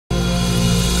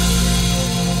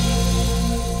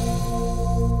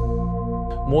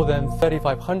More than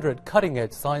 3,500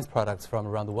 cutting-edge science products from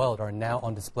around the world are now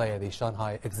on display at the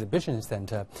Shanghai Exhibition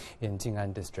Center in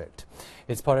Jing'an District.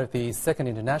 It's part of the second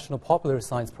International Popular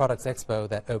Science Products Expo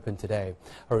that opened today.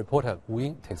 Our reporter Wu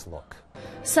Ying takes a look.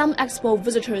 Some Expo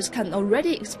visitors can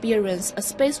already experience a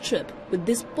space trip with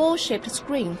this ball-shaped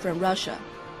screen from Russia.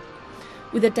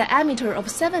 With a diameter of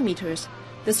 7 meters,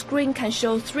 the screen can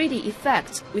show 3D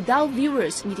effects without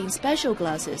viewers needing special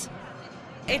glasses.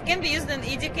 It can be used in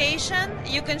education.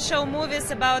 You can show movies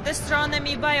about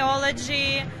astronomy,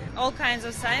 biology, all kinds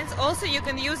of science. Also, you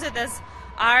can use it as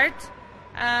art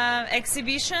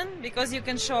exhibition because you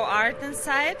can show art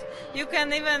inside. You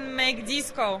can even make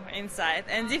disco inside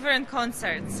and different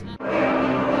concerts.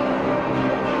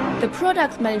 The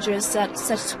product manager said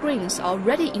such screens are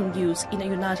already in use in the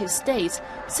United States,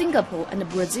 Singapore and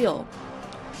Brazil.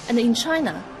 And in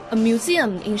China, a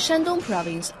museum in Shandong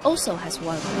province also has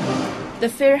one. The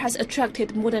fair has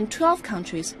attracted more than 12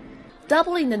 countries,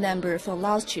 doubling the number from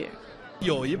last year.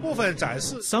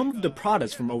 Some of the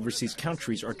products from overseas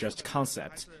countries are just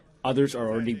concepts. Others are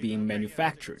already being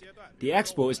manufactured. The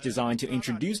expo is designed to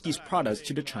introduce these products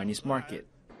to the Chinese market.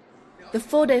 The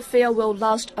 4-day fair will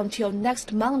last until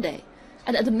next Monday,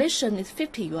 and admission is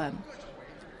 50 yuan.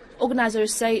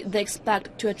 Organizers say they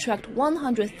expect to attract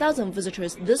 100,000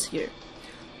 visitors this year,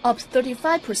 up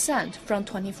 35% from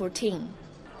 2014.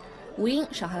 Wu Ying,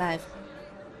 Shanghai Live.